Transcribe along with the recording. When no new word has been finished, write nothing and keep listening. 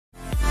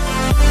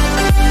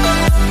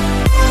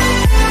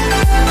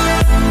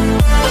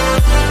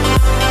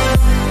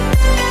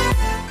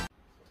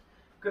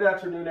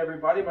afternoon,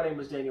 everybody. My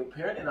name is Daniel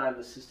Parent, and I'm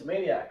the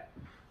Systemaniac.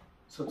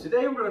 So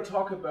today we're going to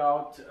talk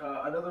about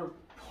another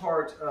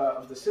part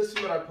of the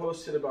system that I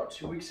posted about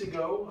 2 weeks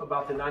ago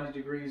about the 90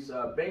 degrees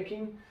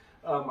banking.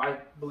 I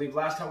believe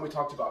last time we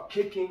talked about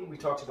kicking. We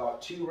talked about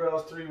 2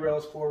 rails, 3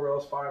 rails, 4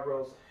 rails, 5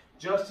 rails,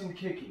 just in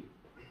kicking.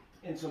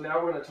 And so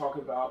now we're going to talk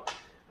about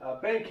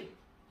banking.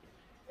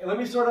 And let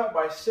me start out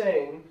by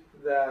saying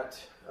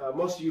that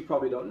most of you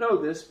probably don't know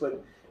this,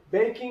 but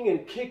banking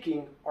and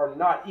kicking are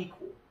not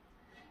equal.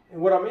 And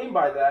what I mean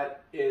by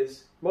that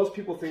is most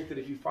people think that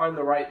if you find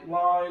the right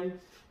line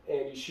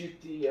and you shoot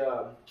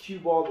the cue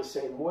ball the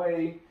same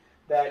way,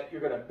 that you're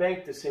going to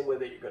bank the same way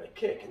that you're going to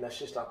kick, and that's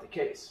just not the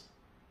case.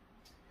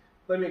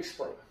 Let me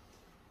explain.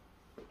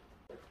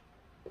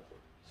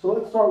 So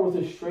let's start with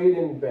a straight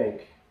in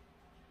bank.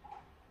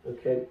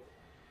 Okay.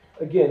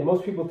 Again,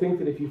 most people think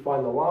that if you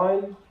find the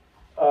line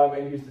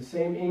and use the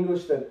same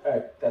English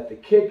that the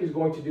kick is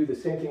going to do the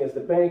same thing as the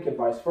bank and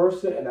vice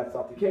versa, and that's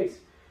not the case.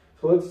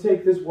 So let's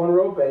take this 1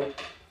 row bank,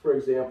 for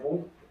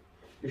example.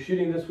 You're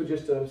shooting this with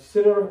just a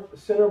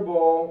center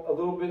ball,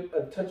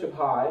 a touch of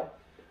high.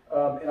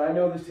 And I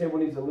know this table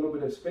needs a little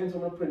bit of spin, so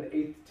I'm going to put an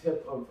 1/8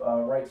 tip of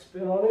right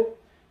spin on it,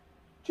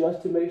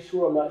 just to make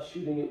sure I'm not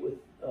shooting it with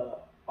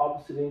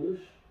opposite English.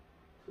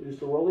 So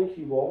just a rolling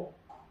cue ball.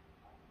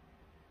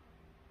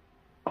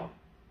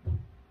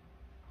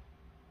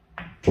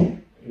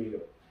 Here you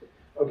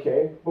go.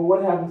 Okay, but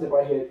what happens if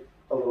I hit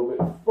a little bit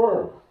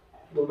firm,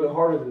 a little bit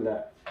harder than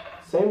that?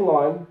 Same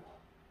line,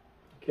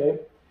 okay,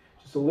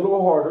 just a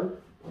little harder,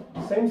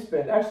 same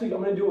spin. Actually,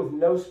 I'm going to do it with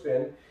no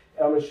spin,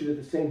 and I'm going to shoot at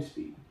the same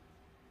speed.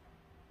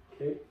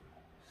 Okay,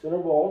 center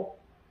ball.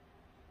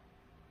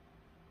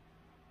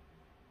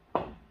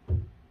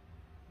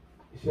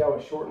 You see how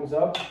it shortens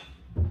up?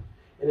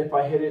 And if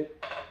I hit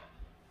it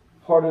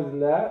harder than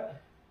that,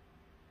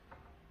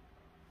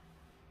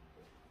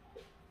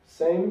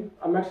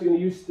 I'm actually going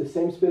to use the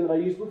same spin that I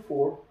used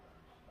before,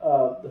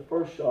 the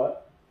first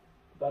shot,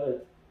 about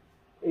a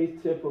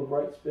 1/8 tip of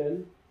right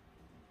spin.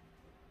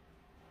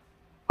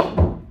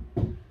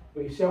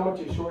 But you see how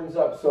much it shortens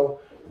up. So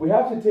we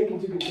have to take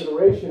into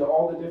consideration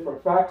all the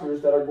different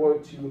factors that are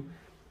going to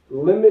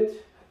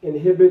limit,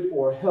 inhibit,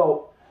 or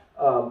help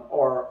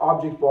our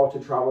object ball to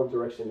travel the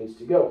direction it needs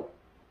to go.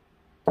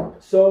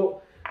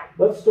 So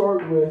let's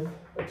start with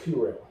a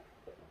 2 rail.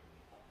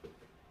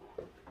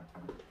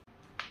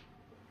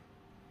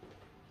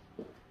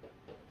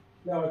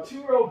 Now, a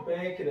 2 rail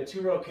bank and a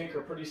 2 rail kick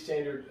are pretty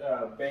standard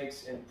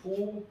banks in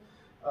pool.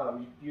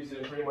 You use it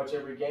in pretty much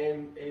every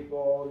game, 8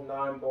 ball,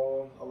 9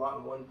 ball, a lot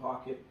in one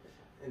pocket,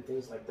 and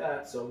things like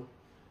that. So,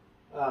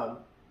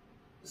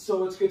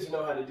 so it's good to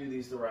know how to do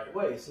these the right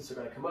way since they're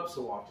going to come up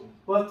so often.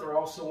 But they're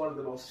also one of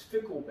the most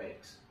fickle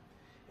banks.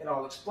 And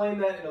I'll explain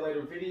that in a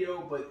later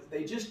video, but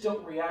they just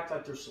don't react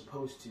like they're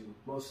supposed to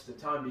most of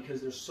the time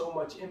because there's so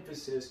much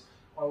emphasis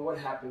on what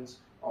happens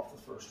off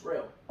the first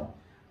rail.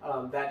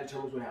 That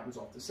determines what happens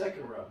off the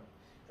second row.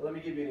 And let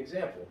me give you an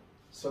example.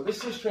 So this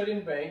is a straight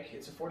in bank.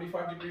 It's a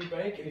 45-degree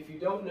bank, and if you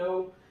don't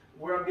know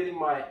where I'm getting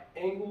my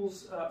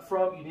angles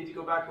from, you need to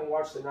go back and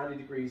watch the 90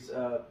 degrees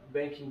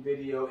banking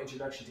video,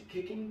 Introduction to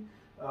Kicking,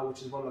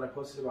 which is one that I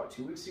posted about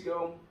 2 weeks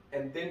ago,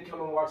 and then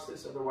come and watch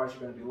this, otherwise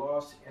you're going to be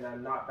lost, and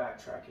I'm not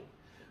backtracking.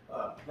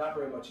 Not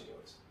very much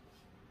anyways.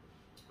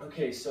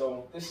 Okay,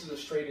 so this is a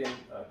straight in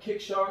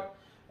kick shot,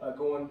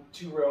 going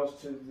 2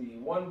 rails to the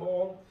 1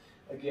 ball.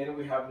 Again,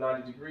 we have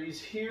 90 degrees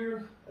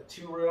here.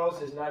 2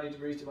 rails is 90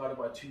 degrees divided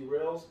by 2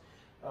 rails,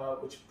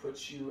 which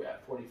puts you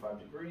at 45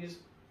 degrees.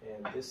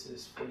 And this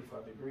is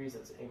 45 degrees.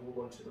 That's the angle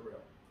going to the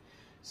rail.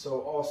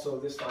 So also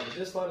this line to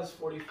this line is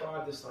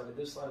 45. This line to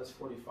this line is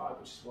 45,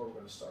 which is where we're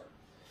going to start.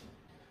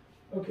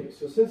 Okay,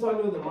 so since I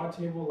know that my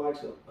table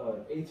likes an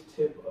 1/8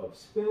 tip of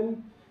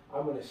spin,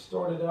 I'm going to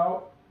start it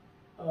out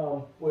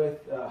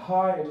with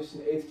high and just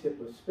an 1/8 tip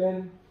of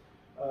spin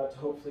to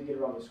hopefully get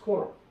around this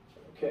corner.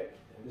 Okay.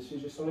 This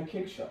is just on a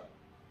kick shot.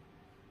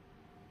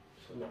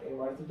 So I'm going to aim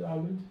right at the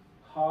diamond.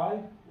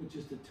 High, which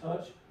is the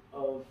touch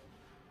of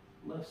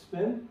left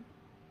spin.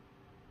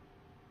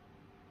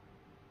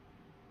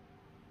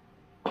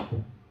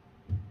 Perfect.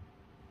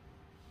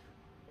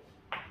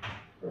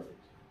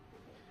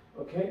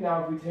 Okay,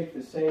 now if we take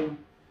the same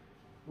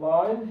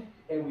line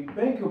and we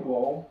bank a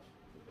ball,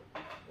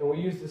 and we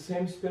use the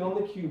same spin on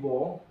the cue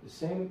ball, the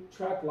same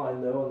track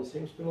line though, and the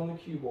same spin on the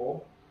cue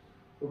ball,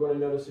 we're going to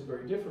notice a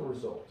very different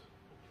result.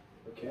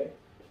 Okay,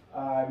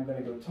 I'm going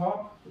to go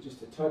top with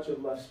just a touch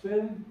of left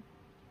spin,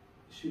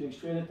 shooting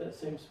straight at that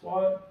same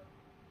spot.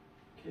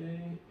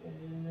 Okay,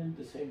 and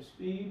the same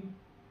speed.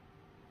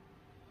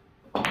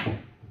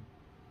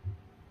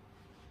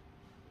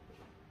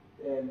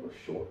 And we're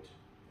short.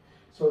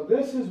 So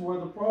this is where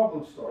the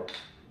problem starts.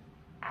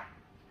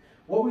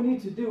 What we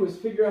need to do is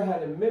figure out how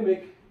to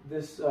mimic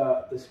this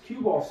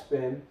cue ball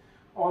spin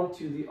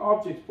onto the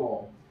object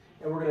ball.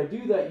 And we're going to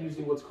do that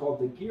using what's called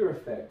the gear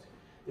effect.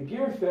 The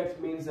gear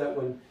effect means that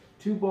when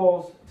 2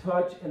 balls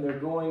touch and they're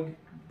going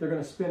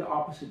to spin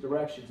opposite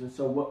directions. And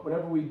so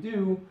whatever we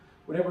do,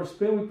 whatever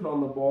spin we put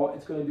on the ball,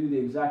 it's going to do the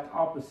exact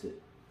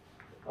opposite.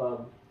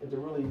 And to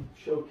really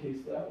showcase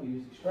that, we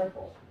use these strike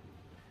balls.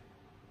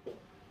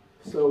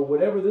 So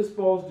whatever this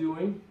ball is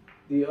doing,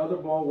 the other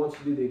ball wants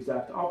to do the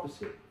exact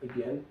opposite.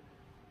 Again,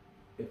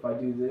 if I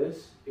do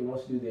this, it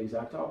wants to do the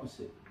exact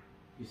opposite.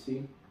 You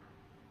see?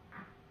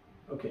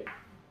 Okay.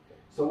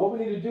 So what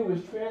we need to do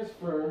is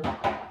transfer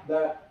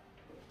that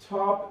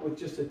top with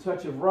just a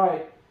touch of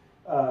right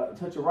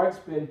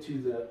spin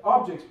to the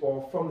object's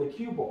ball from the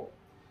cue ball.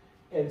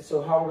 And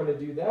so how we're going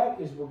to do that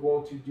is we're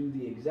going to do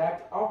the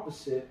exact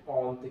opposite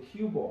on the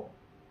cue ball.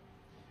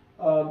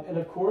 And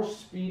of course,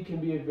 speed can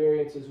be a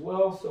variance as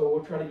well, so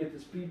we're trying to get the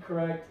speed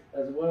correct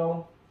as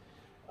well.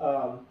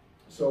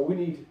 So we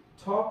need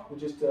top with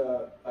just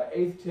an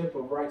eighth tip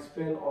of right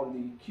spin on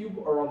the cue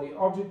or on the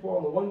object ball,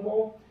 on the one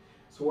ball.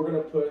 So we're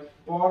going to put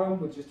bottom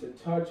with just a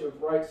touch of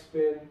right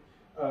spin.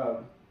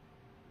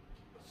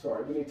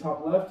 We need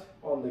top left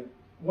on the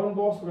one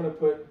ball, so we're going to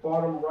put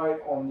bottom right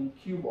on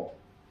the cue ball.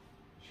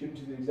 Shooting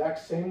to the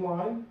exact same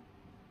line,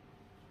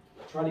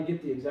 trying to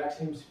get the exact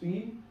same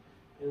speed,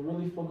 and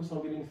really focus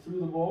on getting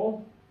through the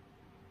ball.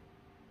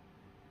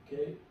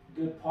 Okay,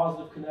 good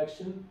positive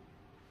connection.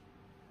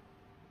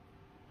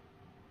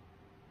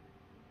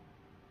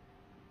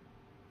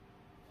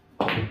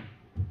 Okay,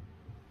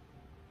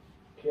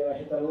 I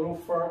hit that a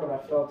little firm and I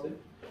felt it.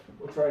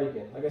 We'll try it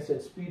again. Like I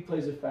said, speed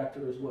plays a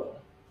factor as well.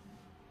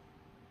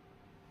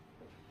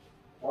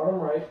 Bottom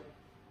right,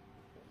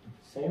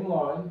 same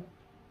line,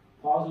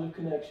 positive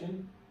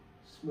connection,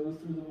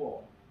 smooth through the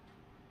ball.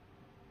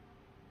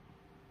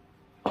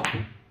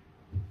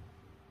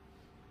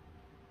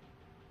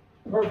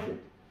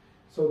 Perfect.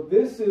 So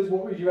this is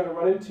what you're going to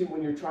run into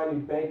when you're trying to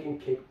bank and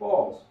kick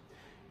balls.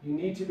 You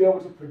need to be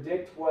able to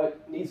predict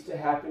what needs to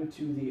happen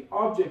to the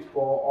object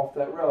ball off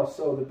that rail.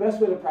 So the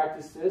best way to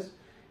practice this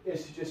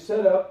is to just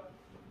set up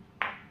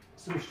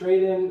some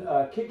straight in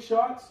kick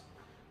shots.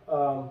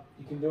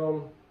 You can do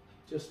them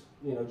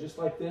just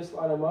like this,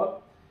 line them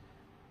up,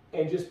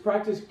 and just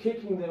practice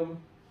kicking them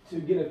to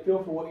get a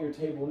feel for what your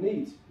table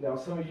needs. Now,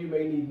 some of you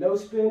may need no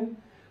spin,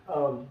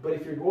 but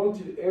if you're going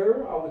to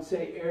err, I would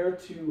say err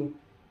to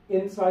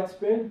inside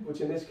spin,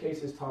 which in this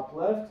case is top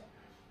left,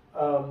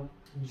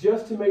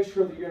 just to make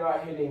sure that you're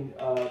not hitting,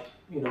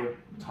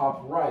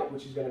 top right,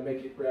 which is going to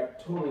make it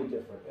react totally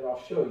different. And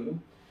I'll show you.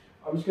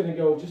 I'm just going to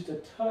go just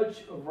a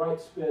touch of right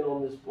spin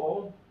on this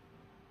ball.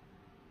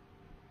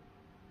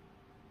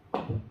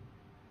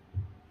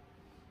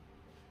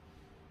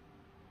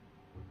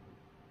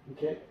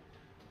 Okay,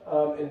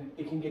 and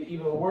it can get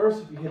even worse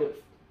if you hit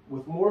it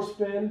with more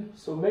spin.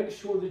 So make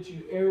sure that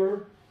you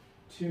err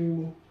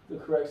to the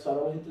correct side. I'm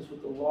going to hit this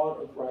with a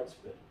lot of right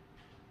spin.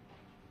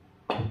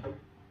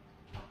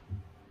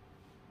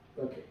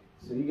 Okay,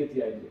 so you get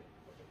the idea.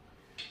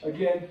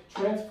 Again,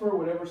 transfer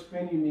whatever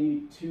spin you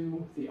need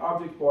to the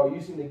object ball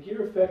using the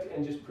gear effect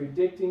and just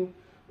predicting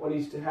what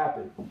needs to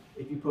happen.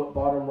 If you put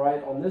bottom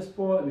right on this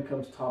ball, it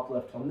becomes top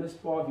left on this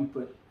ball. If you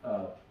put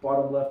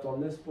bottom left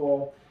on this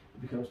ball,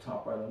 it becomes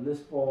top right on this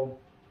ball.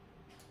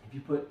 If you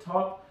put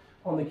top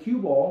on the cue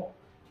ball,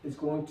 it's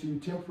going to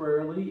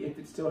temporarily, if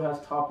it still has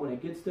top when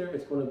it gets there,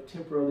 it's going to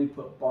temporarily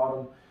put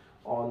bottom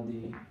on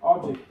the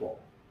object ball.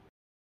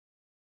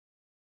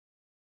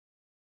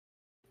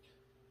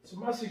 So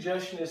my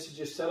suggestion is to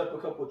just set up a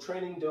couple of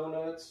training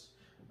donuts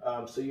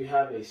so you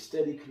have a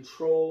steady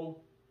controlled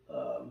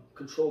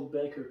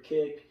bank or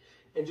kick,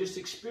 and just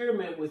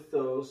experiment with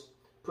those,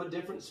 put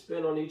different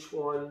spin on each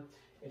one,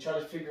 and try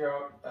to figure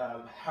out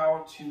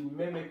how to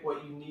mimic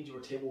what you need your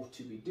table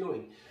to be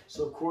doing.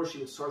 So of course you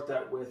would start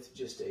that with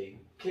just a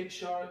kick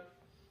shot.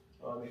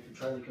 If you're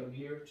trying to come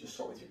here, just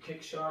start with your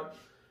kick shot.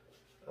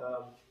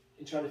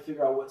 And try to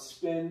figure out what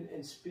spin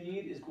and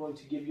speed is going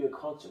to give you a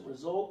constant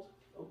result.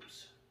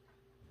 Oops.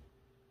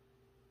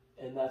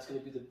 And that's going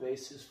to be the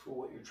basis for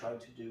what you're trying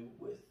to do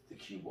with the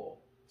cue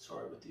ball.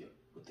 Sorry, with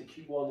the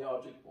cue ball and the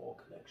object ball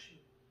connection.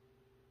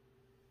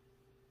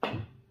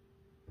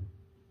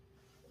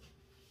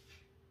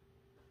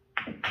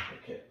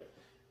 Okay,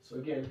 so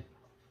again,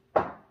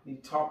 the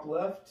top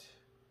left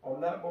on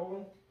that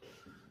ball.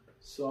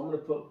 So I'm going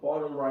to put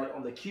bottom right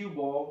on the cue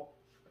ball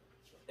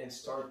and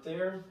start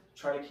there.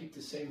 Try to keep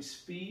the same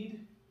speed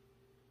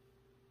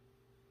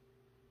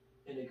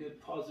and a good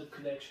positive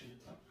connection.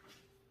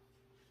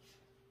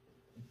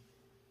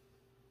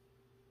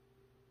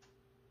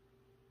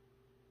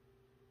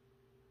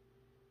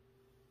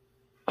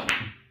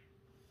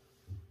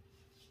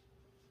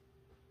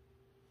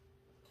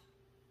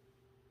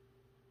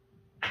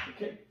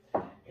 Okay,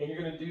 and you're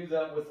going to do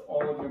that with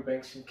all of your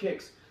banks and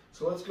kicks.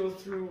 So let's go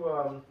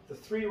through the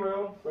 3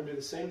 rail. We're going to do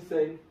the same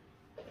thing.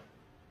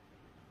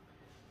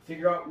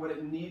 Figure out what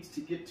it needs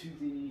to get to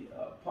the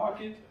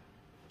pocket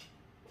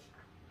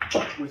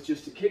with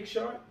just a kick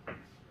shot,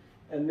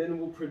 and then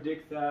we'll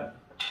predict that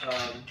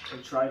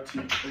and try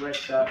to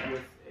correct that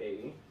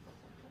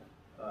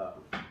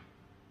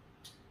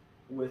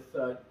with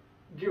a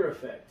gear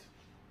effect.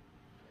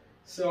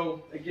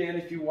 So again,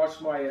 if you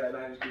watch my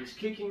 9 degrees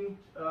kicking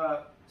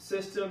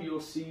system,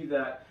 you'll see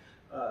that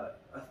a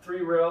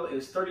 3 rail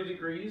is 30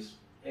 degrees,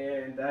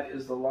 and that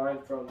is the line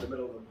from the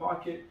middle of the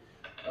pocket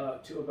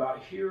to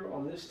about here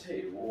on this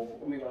table.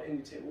 I mean, on any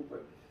table,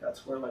 but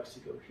that's where it likes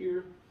to go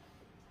here.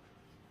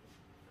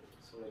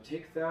 So I'm going to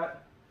take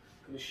that.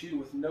 I'm going to shoot it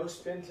with no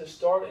spin to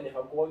start, and if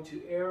I'm going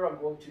to err, I'm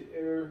going to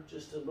err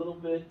just a little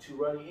bit to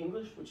running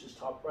English, which is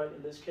top right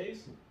in this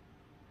case.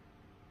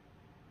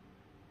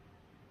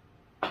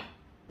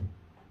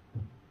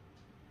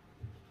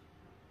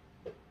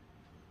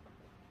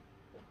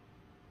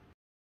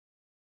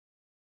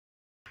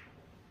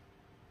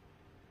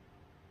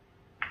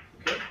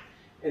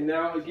 And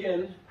now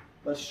again,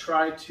 let's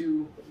try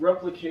to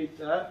replicate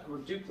that or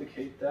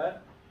duplicate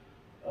that,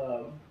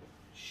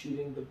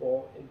 shooting the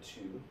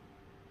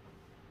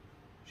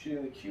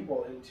cue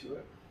ball into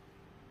it.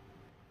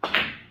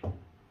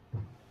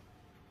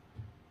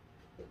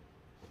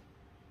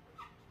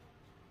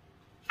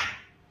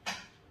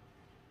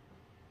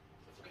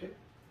 Okay,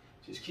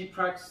 just keep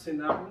practicing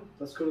that one.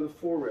 Let's go to the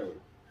four-railer.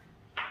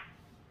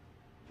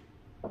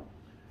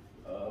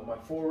 My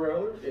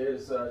four-railer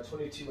is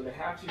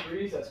 22.5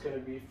 degrees. That's going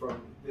to be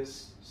from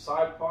this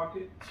side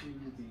pocket to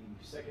the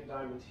second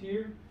diamond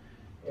here.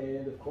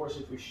 And of course,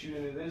 if we shoot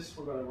into this,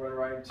 we're going to run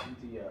right into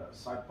the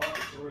side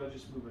pocket. So we're going to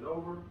just move it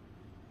over.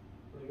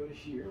 We're going to go to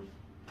here.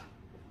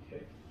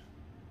 Okay,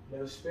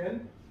 no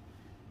spin.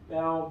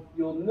 Now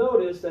you'll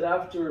notice that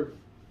after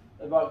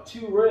about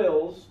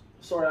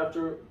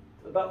after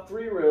about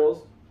 3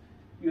 rails,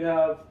 you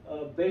have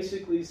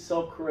basically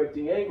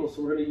self-correcting angles.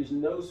 So we're going to use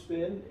no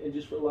spin and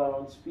just rely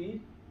on speed.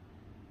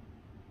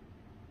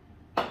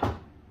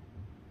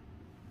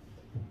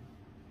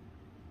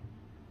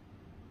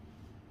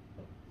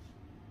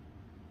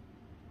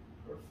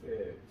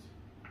 Perfect.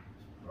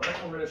 All right,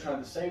 we're going to try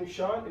the same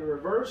shot in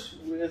reverse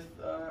with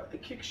a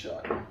kick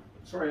shot.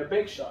 Sorry, a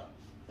bank shot.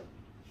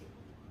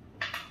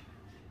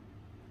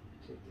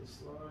 Take this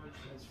line,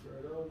 transfer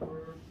it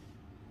over.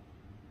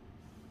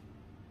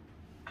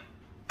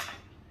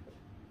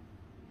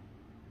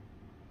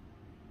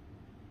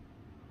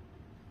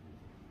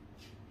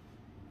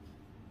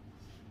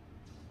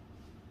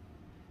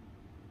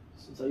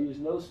 Since I use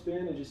no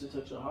spin and just a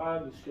touch of high,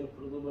 I'm just going to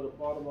put a little bit of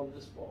bottom on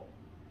this ball.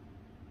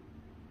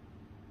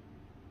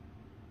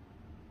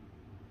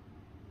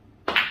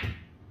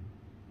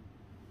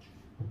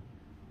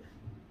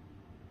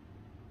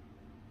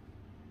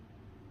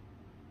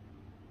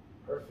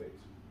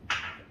 Perfect.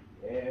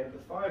 And the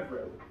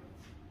 5-railer.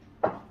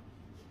 The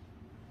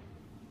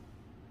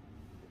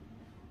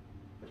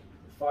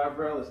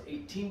 5-rail is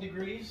 18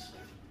 degrees,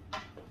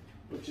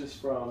 which is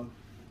from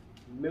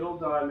middle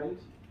diamond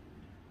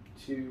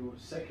to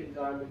second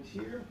diamond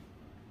here,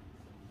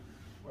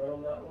 right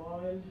on that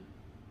line.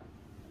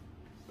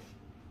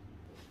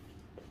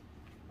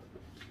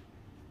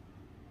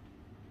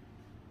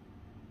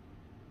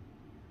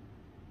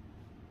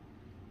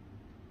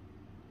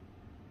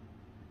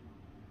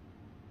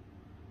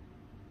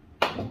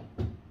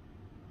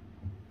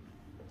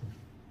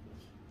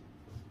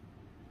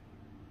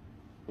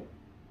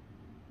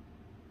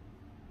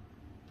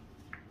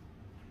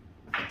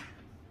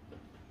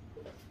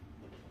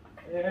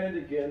 And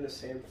again, the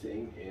same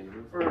thing in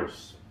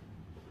reverse.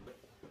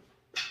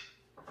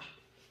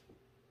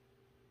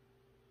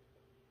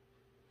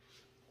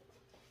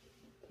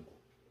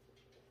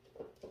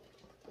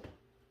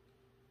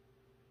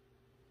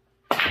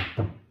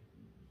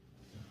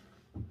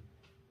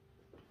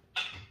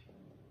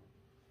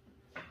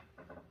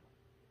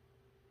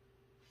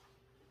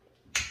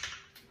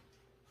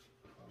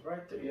 All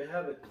right, there you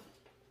have it.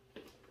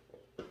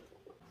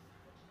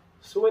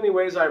 So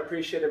anyways, I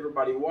appreciate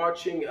everybody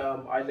watching.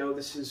 I know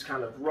this is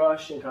kind of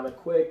rushed and kind of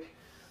quick.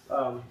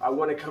 I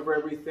want to cover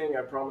everything,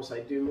 I promise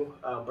I do,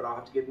 but I'll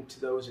have to get into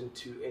those in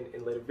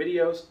later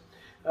videos.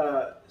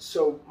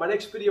 So my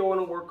next video I want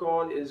to work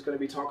on is going to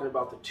be talking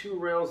about the 2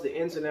 rails, the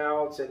ins and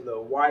outs, and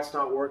why it's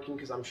not working,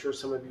 because I'm sure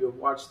some of you have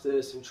watched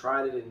this and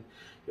tried it and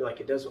you're like,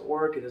 it doesn't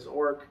work, it doesn't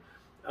work.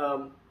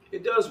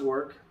 It does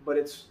work, but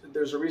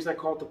there's a reason I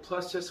call it the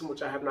plus system,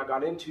 which I have not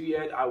got into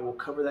yet. I will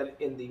cover that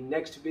in the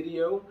next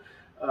video.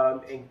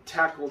 And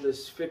tackle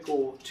this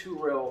fickle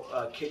 2-rail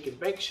kick and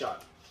bank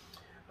shot.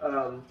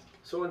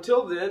 So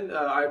until then,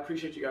 I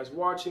appreciate you guys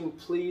watching.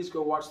 Please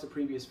go watch the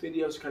previous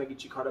videos to kind of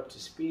get you caught up to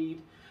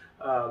speed.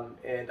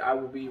 And I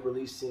will be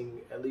releasing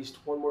at least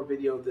 1 more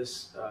video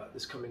this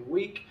coming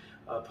week,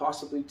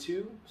 possibly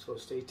 2. So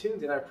stay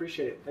tuned, and I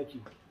appreciate it. Thank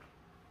you.